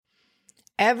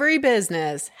Every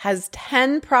business has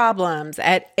 10 problems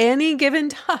at any given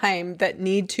time that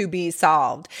need to be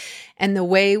solved. And the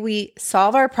way we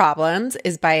solve our problems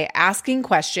is by asking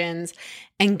questions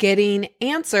and getting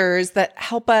answers that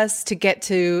help us to get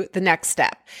to the next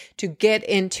step, to get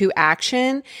into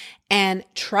action and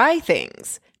try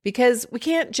things. Because we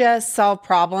can't just solve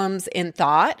problems in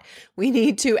thought. We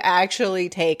need to actually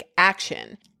take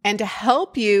action. And to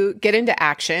help you get into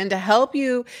action, to help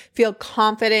you feel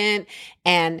confident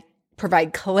and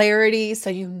provide clarity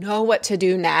so you know what to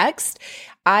do next,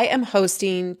 I am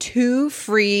hosting 2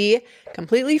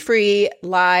 completely free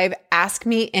live Ask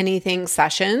Me Anything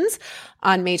sessions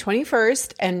on May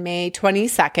 21st and May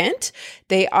 22nd.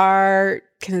 They are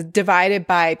divided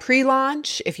by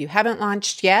pre-launch. If you haven't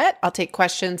launched yet, I'll take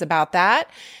questions about that.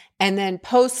 And then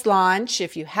post-launch,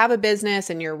 if you have a business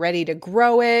and you're ready to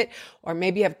grow it, or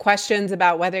maybe you have questions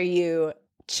about whether you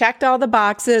checked all the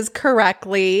boxes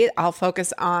correctly, I'll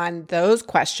focus on those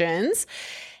questions.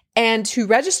 And to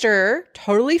register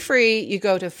totally free, you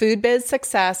go to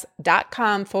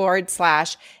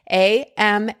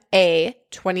foodbizsuccess.com/AMA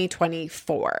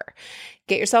 2024.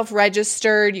 Get yourself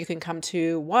registered. You can come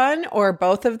to one or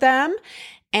both of them.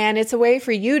 And it's a way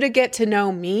for you to get to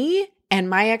know me and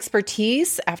my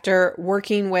expertise after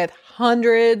working with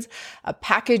hundreds of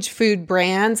packaged food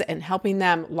brands and helping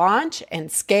them launch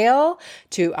and scale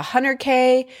to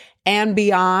 100K and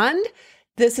beyond.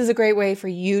 This is a great way for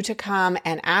you to come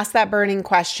and ask that burning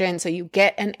question so you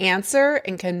get an answer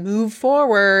and can move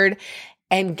forward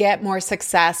and get more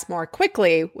success more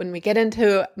quickly. When we get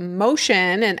into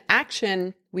motion and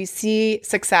action, we see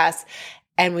success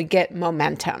and we get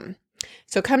momentum.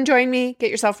 So come join me, get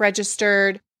yourself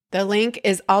registered. The link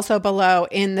is also below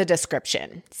in the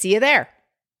description. See you there.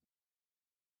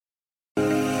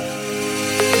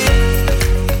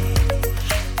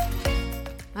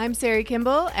 I'm Sari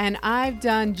Kimball, and I've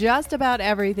done just about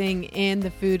everything in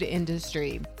the food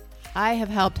industry. I have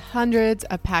helped hundreds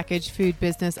of packaged food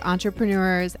business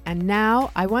entrepreneurs, and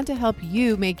now I want to help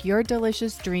you make your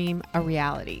delicious dream a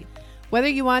reality. Whether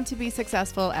you want to be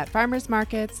successful at farmers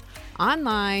markets,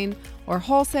 online, or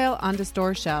wholesale onto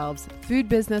store shelves, food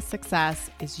business success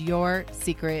is your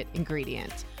secret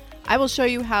ingredient. I will show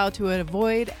you how to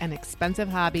avoid an expensive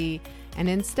hobby and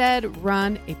instead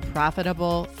run a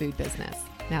profitable food business.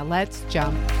 Now let's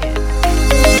jump in.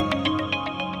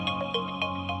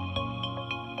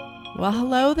 Well,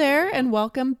 hello there and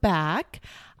welcome back.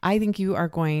 I think you are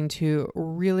going to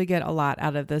really get a lot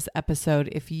out of this episode.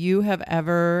 If you have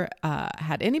ever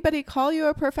had anybody call you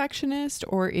a perfectionist,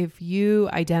 or if you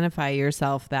identify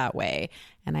yourself that way,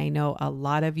 and I know a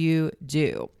lot of you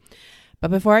do. But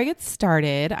before I get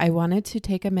started, I wanted to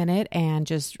take a minute and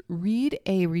just read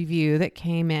a review that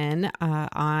came in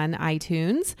on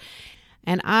iTunes.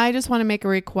 And I just want to make a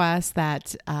request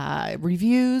that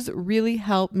reviews really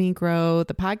help me grow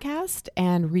the podcast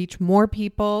and reach more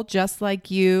people just like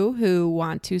you who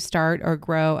want to start or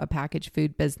grow a packaged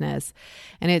food business.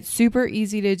 And it's super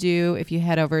easy to do if you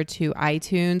head over to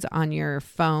iTunes on your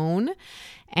phone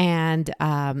and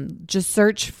just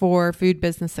search for Food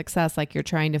Business Success like you're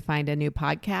trying to find a new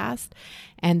podcast.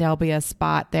 And there'll be a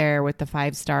spot there with the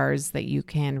 5 stars that you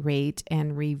can rate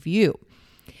and review.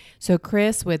 So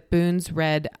Chris with Boone's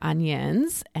Red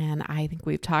Onions, and I think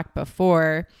we've talked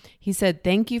before, he said,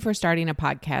 "Thank you for starting a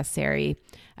podcast, Sari.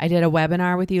 I did a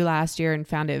webinar with you last year and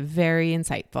found it very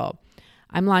insightful.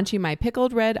 I'm launching my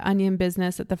pickled red onion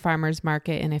business at the farmer's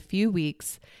market in a few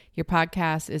weeks. Your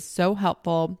podcast is so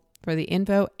helpful for the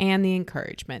info and the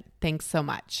encouragement. Thanks so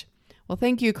much." Well,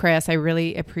 thank you, Chris. I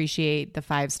really appreciate the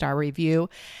 5-star review.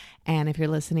 And if you're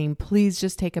listening, please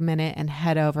just take a minute and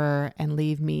head over and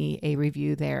leave me a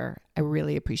review there. I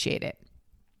really appreciate it.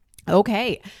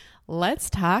 Okay, let's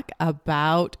talk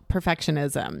about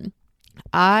perfectionism.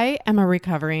 I am a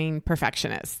recovering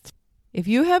perfectionist. If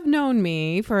you have known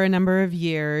me for a number of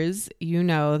years, you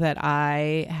know that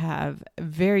I have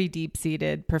very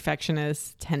deep-seated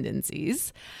perfectionist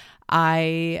tendencies.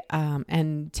 I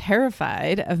am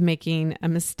terrified of making a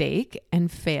mistake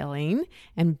and failing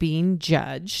and being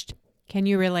judged. Can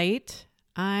you relate?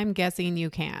 I'm guessing you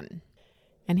can.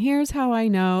 And here's how I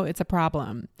know it's a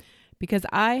problem. Because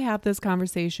I have this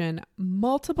conversation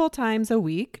multiple times a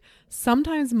week,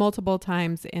 sometimes multiple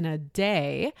times in a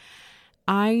day.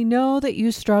 I know that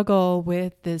you struggle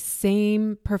with this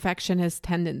same perfectionist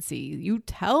tendency. You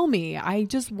tell me, I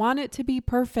just want it to be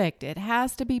perfect. It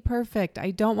has to be perfect.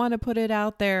 I don't want to put it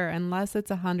out there unless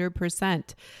it's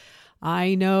 100%.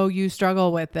 I know you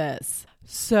struggle with this.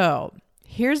 So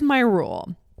here's my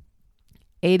rule.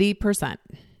 80%.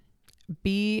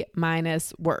 B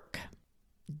minus work.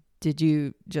 Did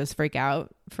you just freak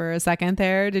out for a second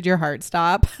there? Did your heart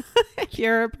stop? If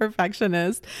you're a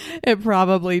perfectionist, it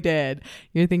probably did.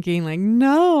 You're thinking like,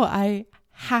 no, I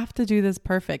have to do this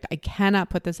perfect. I cannot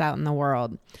put this out in the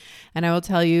world. And I will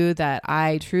tell you that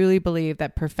I truly believe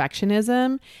that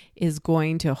perfectionism is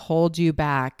going to hold you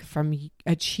back from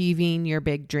achieving your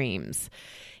big dreams.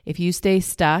 If you stay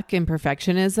stuck in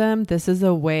perfectionism, this is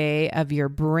a way of your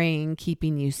brain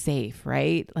keeping you safe,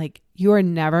 right? Like you are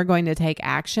never going to take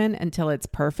action until it's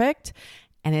perfect,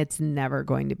 and it's never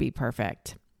going to be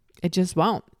perfect. It just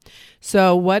won't.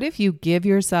 So what if you give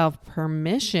yourself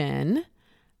permission?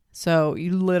 So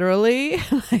you literally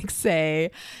like say,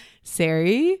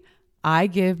 Sari, I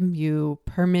give you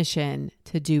permission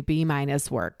to do B-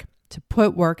 work, to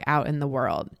put work out in the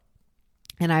world.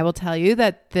 And I will tell you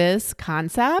that this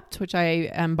concept, which I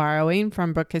am borrowing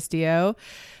from Brooke Castillo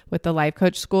with the Life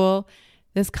Coach School,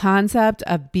 this concept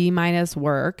of B-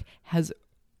 work has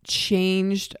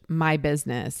changed my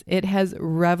business. It has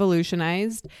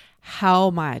revolutionized how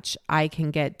much I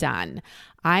can get done.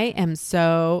 I am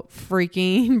so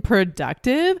freaking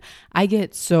productive. I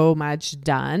get so much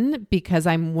done because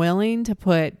I'm willing to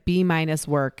put B-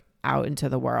 work out into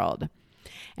the world.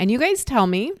 And you guys tell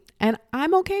me, and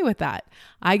I'm okay with that.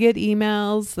 I get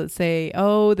emails that say,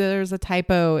 oh, there's a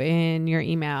typo in your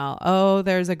email. Oh,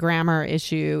 there's a grammar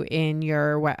issue in on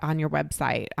your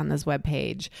website, on this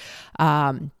webpage.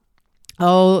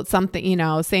 Oh,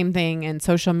 something, same thing in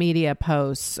social media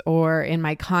posts or in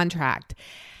my contract.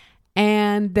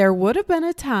 And there would have been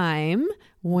a time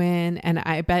when, and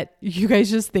I bet you guys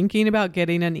just thinking about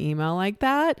getting an email like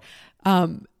that,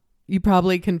 you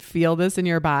probably can feel this in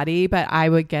your body, but I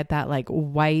would get that like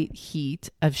white heat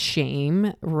of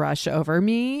shame rush over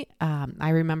me. I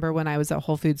remember when I was at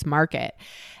Whole Foods Market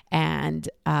and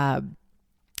I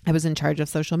was in charge of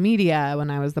social media when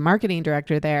I was the marketing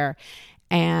director there.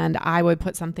 And I would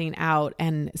put something out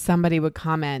and somebody would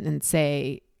comment and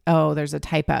say, oh, there's a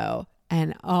typo.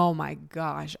 And oh my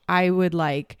gosh, I would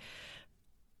like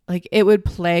it would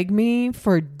plague me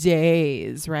for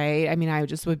days, right? I mean, I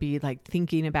just would be like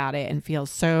thinking about it and feel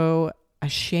so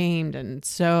ashamed and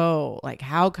so like,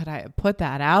 how could I have put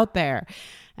that out there?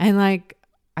 And like,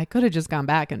 I could have just gone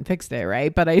back and fixed it,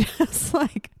 right? But I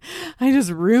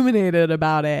just ruminated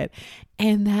about it.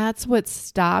 And that's what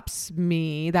stops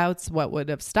me. That's what would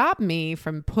have stopped me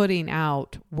from putting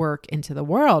out work into the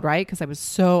world, right? Because I was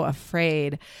so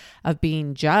afraid of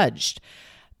being judged.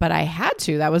 But I had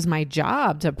to. That was my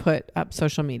job, to put up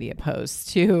social media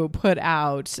posts, to put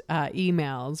out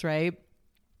emails, right?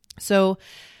 So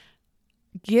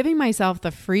giving myself the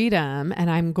freedom,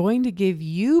 and I'm going to give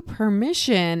you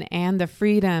permission and the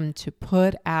freedom to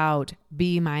put out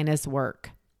B-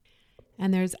 work.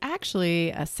 And there's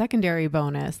actually a secondary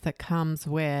bonus that comes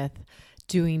with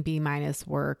doing B-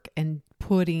 work and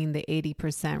putting the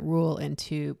 80% rule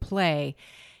into play,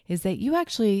 is that you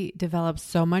actually develop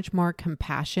so much more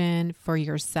compassion for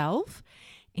yourself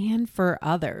and for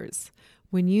others.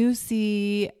 When you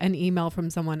see an email from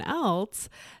someone else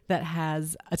that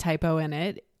has a typo in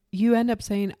it, you end up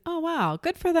saying, oh, wow,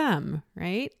 good for them,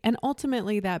 right? And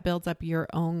ultimately that builds up your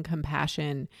own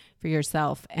compassion for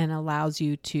yourself and allows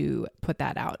you to put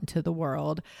that out into the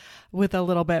world with a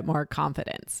little bit more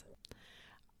confidence.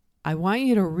 I want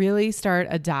you to really start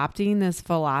adopting this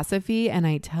philosophy, and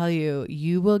I tell you,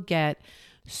 you will get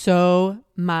so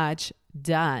much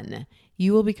done.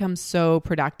 You will become so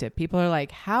productive. People are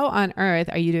like, how on earth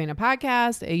are you doing a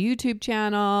podcast, a YouTube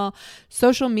channel,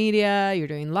 social media, you're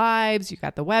doing lives, you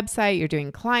got the website, you're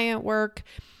doing client work,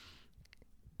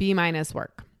 B-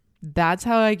 work. That's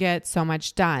how I get so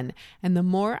much done. And the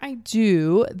more I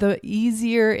do, the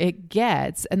easier it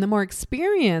gets and the more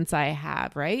experience I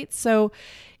have, right? So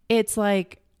it's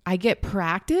like I get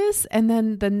practice and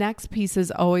then the next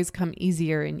pieces always come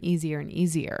easier and easier and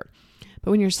easier.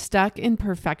 But when you're stuck in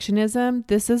perfectionism,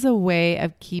 this is a way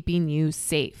of keeping you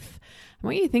safe. I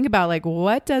want you to think about like,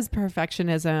 what does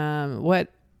perfectionism,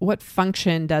 what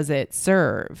function does it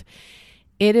serve?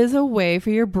 It is a way for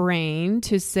your brain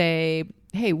to say,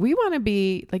 hey, we want to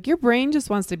be like, your brain just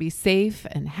wants to be safe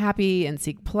and happy and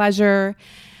seek pleasure.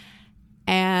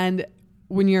 And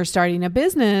when you're starting a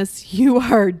business, you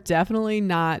are definitely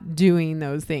not doing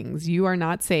those things. You are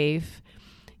not safe.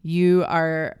 You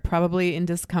are probably in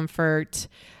discomfort.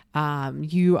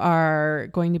 You are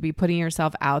going to be putting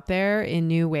yourself out there in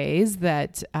new ways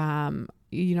that,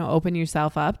 open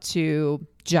yourself up to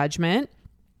judgment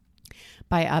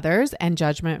by others and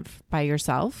judgment by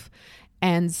yourself.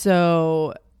 And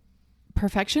so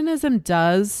perfectionism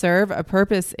does serve a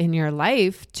purpose in your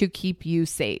life to keep you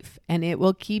safe, and it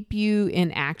will keep you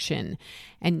in action.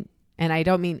 And I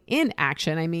don't mean in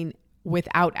action. I mean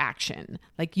without action.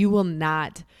 Like you will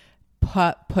not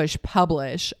push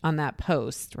publish on that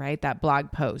post, right? That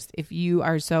blog post, if you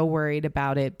are so worried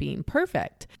about it being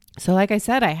perfect. So like I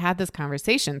said, I had this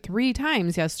conversation 3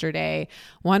 times yesterday,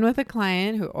 one with a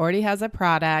client who already has a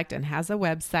product and has a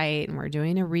website, and we're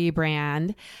doing a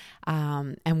rebrand.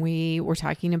 And we were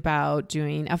talking about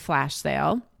doing a flash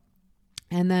sale.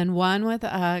 And then one with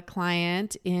a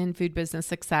client in food business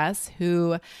success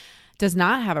who does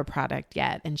not have a product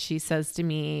yet. And she says to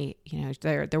me,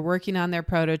 they're working on their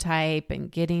prototype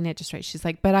and getting it just right. She's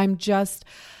like, but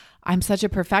I'm such a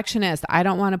perfectionist. I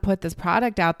don't want to put this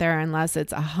product out there unless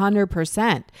it's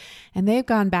 100%. And they've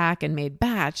gone back and made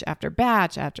batch after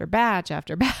batch after batch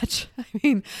after batch.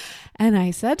 And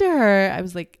I said to her, I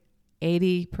was like,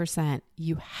 80%.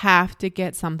 You have to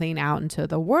get something out into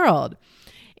the world.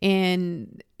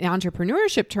 In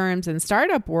entrepreneurship terms and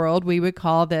startup world, we would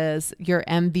call this your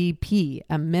MVP,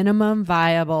 a minimum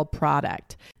viable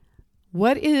product.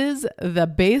 What is the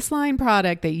baseline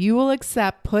product that you will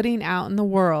accept putting out in the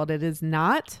world? It is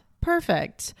not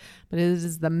perfect, but it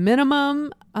is the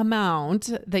minimum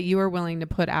amount that you are willing to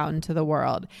put out into the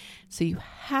world. So you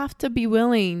have to be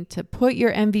willing to put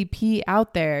your MVP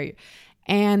out there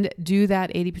and do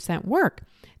that 80% work.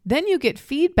 Then you get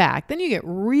feedback. Then you get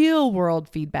real world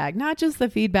feedback, not just the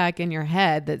feedback in your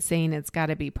head that's saying it's got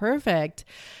to be perfect,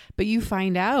 but you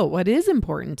find out what is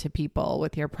important to people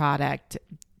with your product.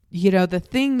 The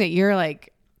thing that you're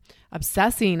like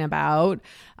obsessing about,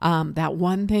 that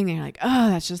one thing that you're like, oh,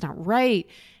 that's just not right.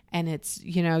 And it's,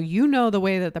 the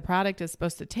way that the product is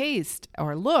supposed to taste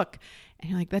or look.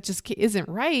 And you're like, that just isn't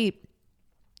right.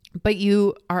 But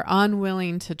you are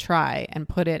unwilling to try and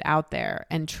put it out there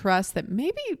and trust that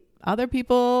maybe other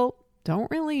people don't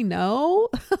really know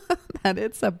that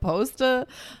it's supposed to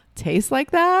taste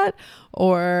like that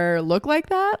or look like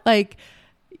that. Like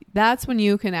that's when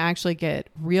you can actually get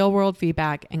real world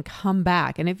feedback and come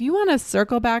back. And if you want to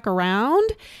circle back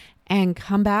around and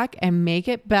come back and make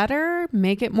it better,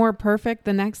 make it more perfect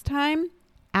the next time,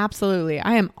 absolutely.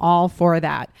 I am all for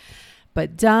that.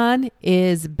 But done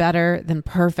is better than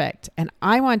perfect. And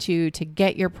I want you to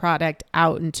get your product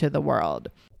out into the world.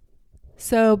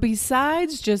 So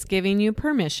besides just giving you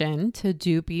permission to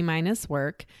do B-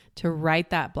 work, to write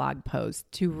that blog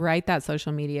post, to write that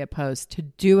social media post, to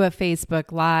do a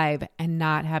Facebook Live and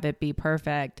not have it be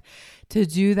perfect, to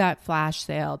do that flash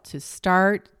sale, to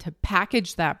start to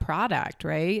package that product,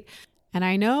 right? And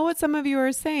I know what some of you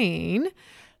are saying.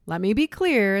 Let me be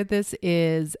clear. This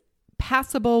is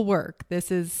passable work. This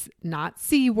is not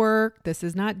C work. This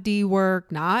is not D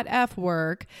work, not F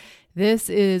work. This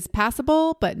is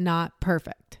passable, but not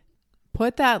perfect.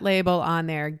 Put that label on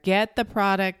there. Get the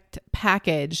product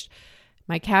packaged.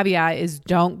 My caveat is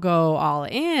don't go all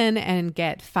in and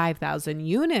get 5,000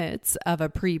 units of a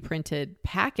pre-printed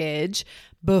package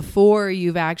before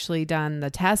you've actually done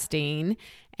the testing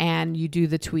and you do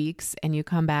the tweaks and you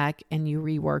come back and you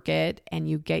rework it and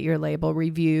you get your label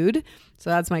reviewed. So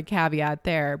that's my caveat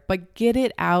there. But get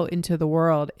it out into the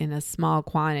world in a small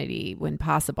quantity when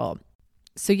possible.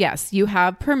 So yes, you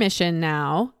have permission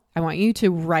now. I want you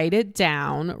to write it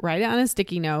down, write it on a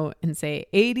sticky note and say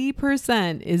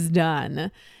 80% is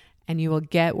done and you will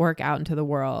get work out into the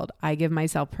world. I give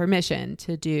myself permission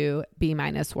to do B-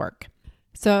 work.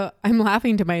 So I'm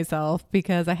laughing to myself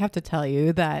because I have to tell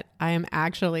you that I am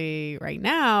actually right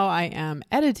now, I am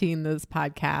editing this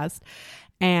podcast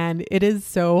and it is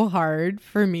so hard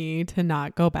for me to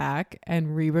not go back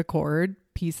and re-record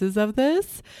pieces of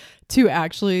this to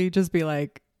actually just be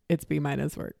like, it's B-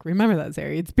 work. Remember that,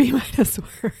 Sari, it's B-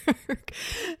 work.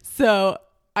 So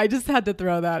I just had to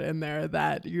throw that in there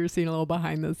that you're seeing a little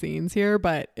behind the scenes here,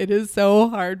 but it is so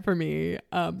hard for me.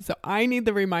 So I need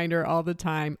the reminder all the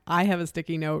time. I have a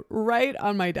sticky note right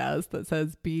on my desk that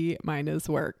says B-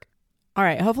 work. All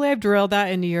right. Hopefully I've drilled that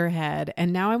into your head.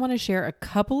 And now I want to share a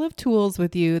couple of tools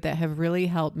with you that have really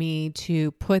helped me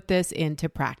to put this into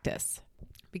practice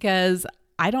because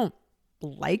I don't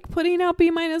like putting out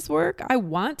B- work. I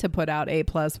want to put out A+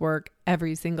 work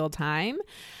every single time.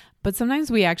 But sometimes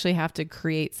we actually have to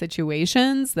create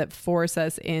situations that force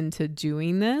us into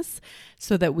doing this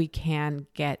so that we can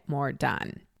get more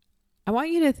done. I want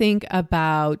you to think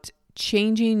about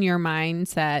changing your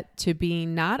mindset to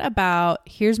being not about,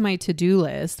 here's my to-do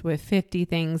list with 50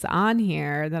 things on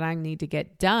here that I need to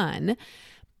get done,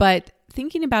 but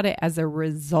thinking about it as a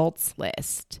results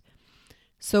list.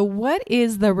 So what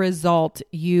is the result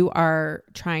you are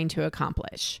trying to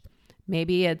accomplish?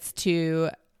 Maybe it's to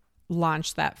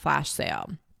launch that flash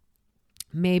sale.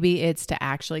 Maybe it's to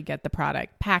actually get the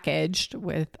product packaged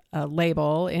with a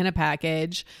label in a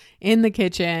package in the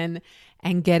kitchen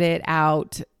and get it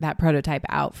out, that prototype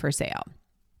out for sale.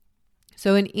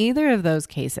 So in either of those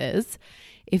cases,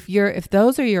 if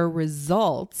those are your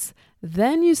results,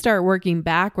 then you start working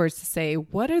backwards to say,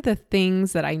 what are the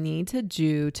things that I need to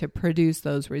do to produce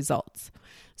those results?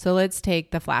 So let's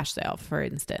take the flash sale, for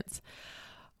instance.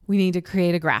 We need to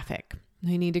create a graphic.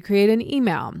 We need to create an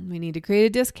email. We need to create a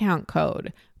discount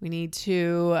code. We need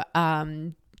to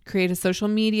create a social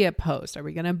media post. Are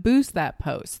we going to boost that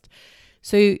post?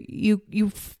 So you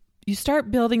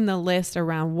start building the list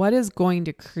around what is going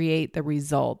to create the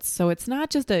results. So it's not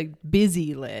just a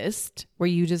busy list where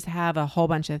you just have a whole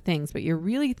bunch of things, but you're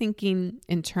really thinking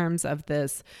in terms of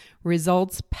this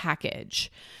results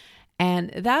package.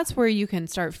 And that's where you can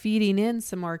start feeding in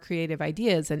some more creative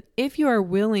ideas. And if you are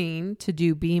willing to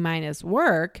do B-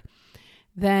 work,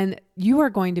 then you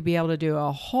are going to be able to do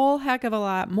a whole heck of a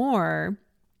lot more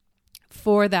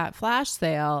for that flash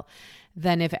sale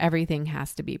than if everything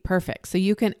has to be perfect. So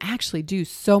you can actually do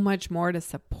so much more to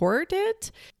support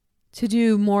it, to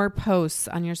do more posts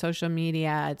on your social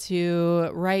media, to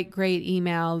write great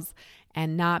emails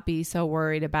and not be so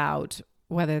worried about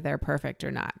whether they're perfect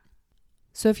or not.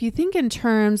 So if you think in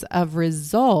terms of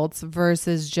results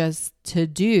versus just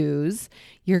to-dos,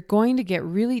 you're going to get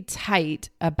really tight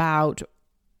about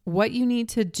what you need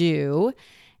to do.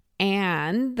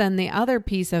 And then the other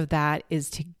piece of that is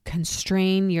to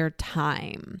constrain your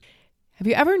time. Have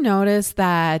you ever noticed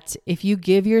that if you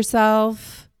give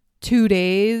yourself 2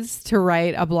 days to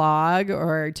write a blog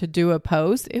or to do a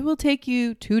post, it will take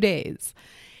you 2 days.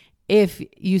 If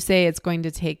you say it's going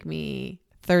to take me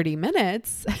 30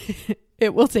 minutes,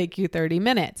 it will take you 30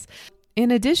 minutes.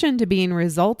 In addition to being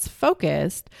results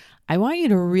focused, I want you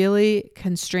to really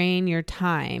constrain your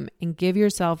time and give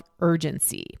yourself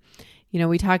urgency. You know,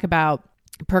 we talk about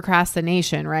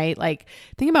procrastination, right? Like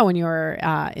think about when you were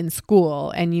in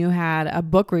school and you had a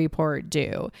book report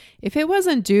due. If it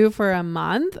wasn't due for a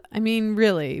month, I mean,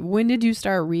 really, when did you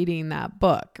start reading that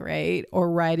book, right?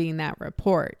 Or writing that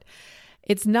report?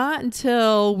 It's not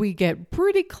until we get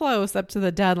pretty close up to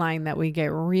the deadline that we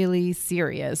get really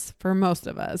serious, for most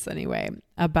of us anyway,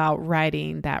 about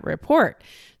writing that report.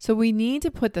 So we need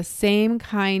to put the same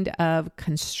kind of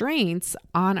constraints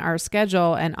on our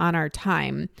schedule and on our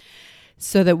time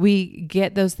so that we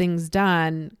get those things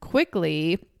done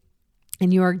quickly.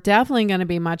 And you are definitely going to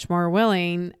be much more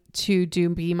willing to do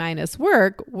B-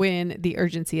 work when the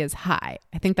urgency is high.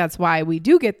 I think that's why we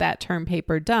do get that term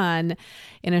paper done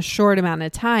in a short amount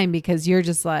of time, because you're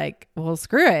just like, well,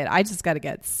 screw it. I just got to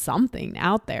get something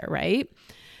out there, right?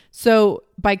 So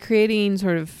by creating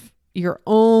sort of your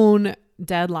own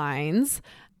deadlines,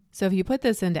 so if you put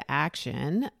this into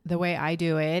action, the way I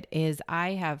do it is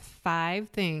I have 5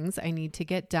 things I need to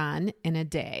get done in a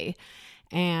day.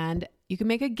 And you can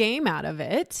make a game out of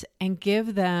it and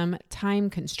give them time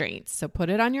constraints. So put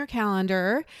it on your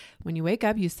calendar. When you wake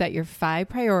up, you set your 5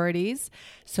 priorities.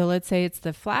 So let's say it's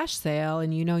the flash sale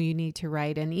and you know you need to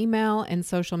write an email and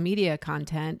social media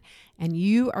content, and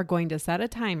you are going to set a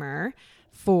timer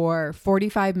for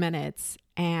 45 minutes,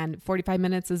 and 45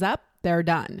 minutes is up, they're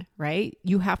done, right?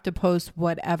 You have to post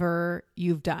whatever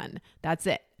you've done. That's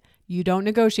it. You don't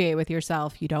negotiate with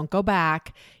yourself. You don't go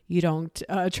back. You don't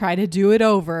try to do it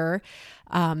over,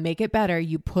 make it better.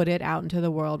 You put it out into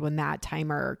the world when that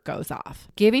timer goes off.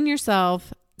 Giving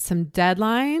yourself some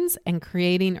deadlines and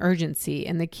creating urgency.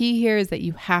 And the key here is that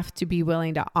you have to be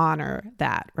willing to honor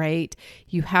that, right?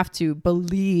 You have to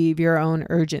believe your own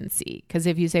urgency. Because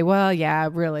if you say, well, yeah,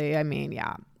 really, I mean,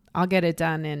 yeah, I'll get it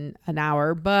done in an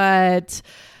hour, but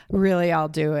really I'll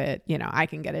do it. You know, I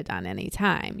can get it done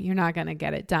anytime. You're not going to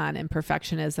get it done, and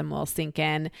perfectionism will sink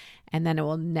in, and then it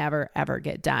will never, ever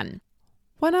get done.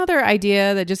 One other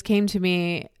idea that just came to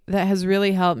me that has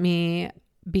really helped me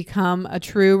become a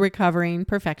true recovering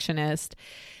perfectionist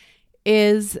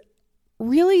is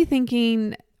really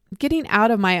thinking, getting out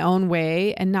of my own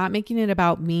way and not making it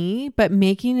about me, but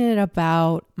making it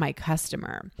about my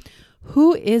customer.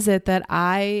 Who is it that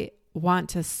I want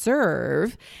to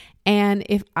serve? And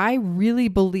if I really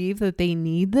believe that they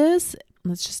need this,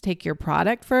 let's just take your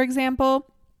product, for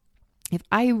example. If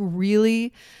I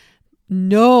really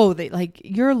know that like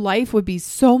your life would be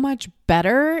so much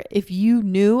better if you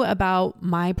knew about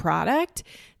my product,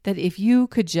 that if you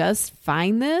could just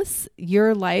find this,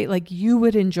 your life, like you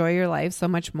would enjoy your life so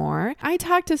much more. I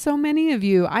talk to so many of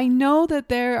you. I know that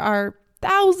there are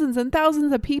thousands and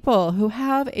thousands of people who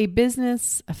have a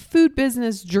business, a food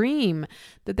business dream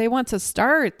that they want to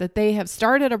start, that they have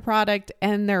started a product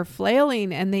and they're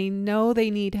flailing and they know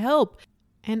they need help.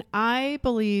 And I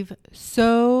believe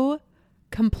so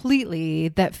completely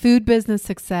that food business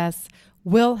success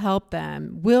will help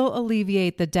them, will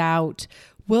alleviate the doubt,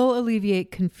 will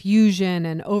alleviate confusion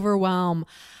and overwhelm.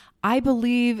 I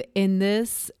believe in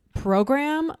this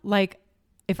program like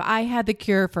if I had the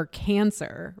cure for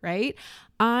cancer, right?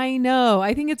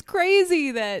 I think it's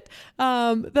crazy that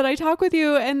I talk with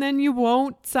you and then you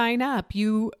won't sign up.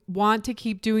 You want to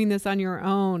keep doing this on your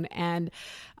own and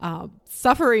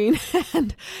suffering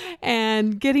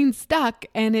and getting stuck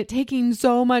and it taking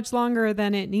so much longer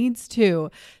than it needs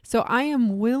to. So I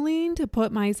am willing to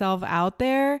put myself out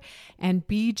there and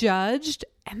be judged,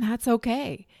 and that's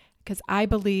okay because I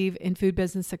believe in food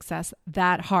business success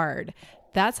that hard.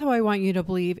 That's how I want you to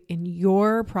believe in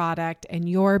your product and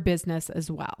your business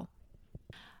as well.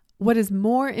 What is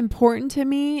more important to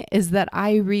me is that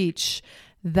I reach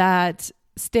that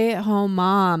stay-at-home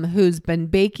mom who's been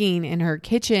baking in her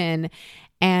kitchen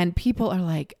and people are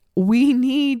like, we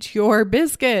need your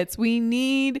biscuits. We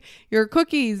need your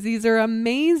cookies. These are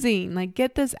amazing. Like,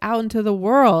 get this out into the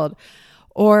world.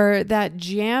 Or that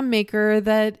jam maker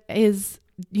that is,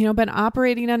 been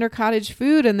operating under Cottage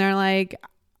Food and they're like,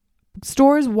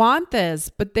 stores want this,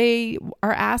 but they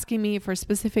are asking me for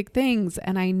specific things.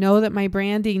 And I know that my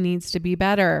branding needs to be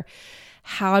better.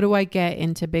 How do I get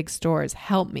into big stores?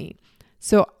 Help me.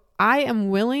 So I am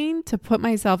willing to put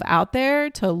myself out there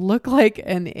to look like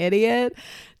an idiot,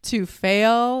 to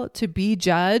fail, to be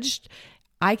judged.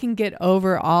 I can get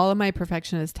over all of my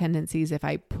perfectionist tendencies if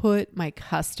I put my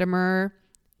customer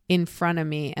in front of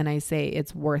me and I say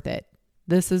it's worth it.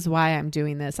 This is why I'm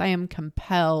doing this. I am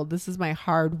compelled. This is my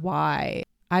hard why.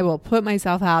 I will put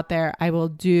myself out there. I will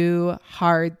do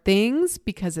hard things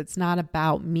because it's not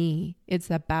about me. It's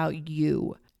about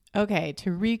you. Okay, to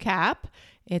recap,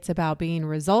 it's about being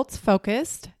results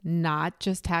focused, not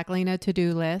just tackling a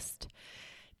to-do list,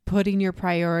 putting your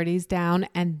priorities down,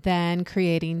 and then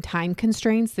creating time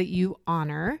constraints that you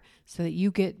honor so that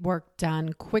you get work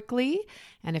done quickly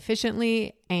and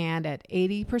efficiently and at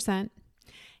 80%.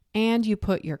 And you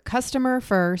put your customer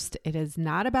first. It is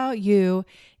not about you.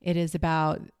 It is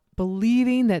about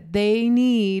believing that they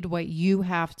need what you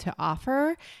have to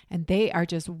offer and they are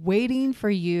just waiting for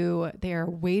you. They are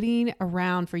waiting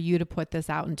around for you to put this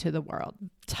out into the world.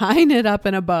 Tying it up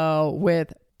in a bow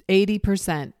with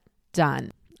 80%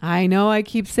 done. I know I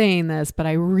keep saying this, but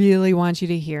I really want you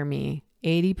to hear me.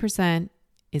 80%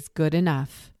 is good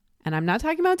enough. And I'm not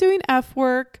talking about doing F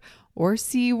work or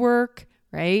C work,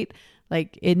 right?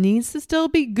 Like, it needs to still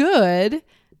be good,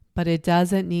 but it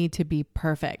doesn't need to be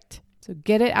perfect. So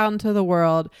get it out into the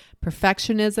world.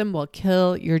 Perfectionism will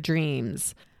kill your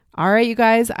dreams. All right, you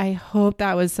guys, I hope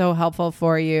that was so helpful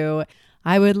for you.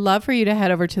 I would love for you to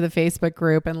head over to the Facebook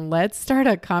group and let's start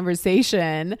a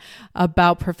conversation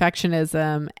about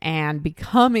perfectionism and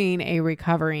becoming a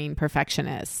recovering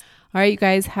perfectionist. All right, you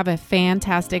guys, have a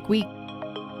fantastic week.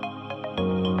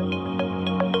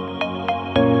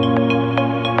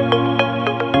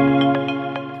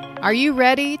 Are you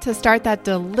ready to start that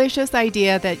delicious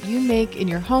idea that you make in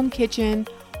your home kitchen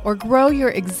or grow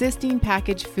your existing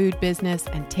packaged food business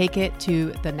and take it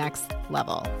to the next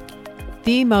level?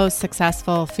 The most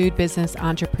successful food business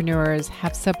entrepreneurs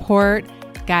have support,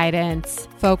 guidance,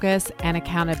 focus, and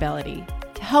accountability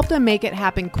to help them make it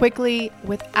happen quickly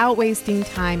without wasting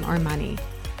time or money.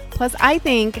 Plus, I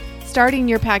think starting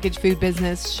your packaged food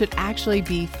business should actually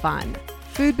be fun.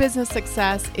 Food business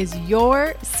success is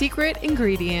your secret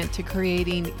ingredient to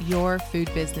creating your food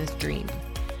business dream.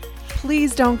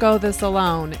 Please don't go this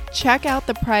alone. Check out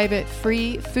the private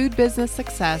free Food Business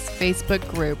Success Facebook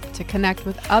group to connect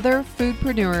with other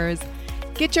foodpreneurs,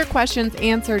 get your questions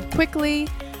answered quickly,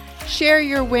 share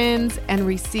your wins, and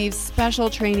receive special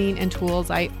training and tools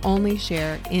I only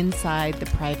share inside the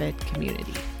private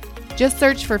community. Just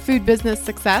search for Food Business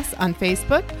Success on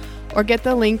Facebook or get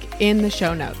the link in the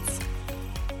show notes.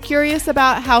 Curious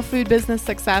about how food business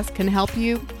success can help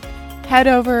you? Head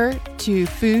over to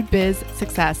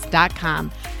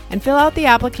foodbizsuccess.com and fill out the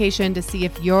application to see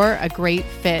if you're a great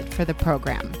fit for the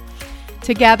program.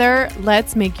 Together,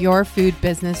 let's make your food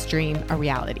business dream a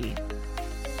reality.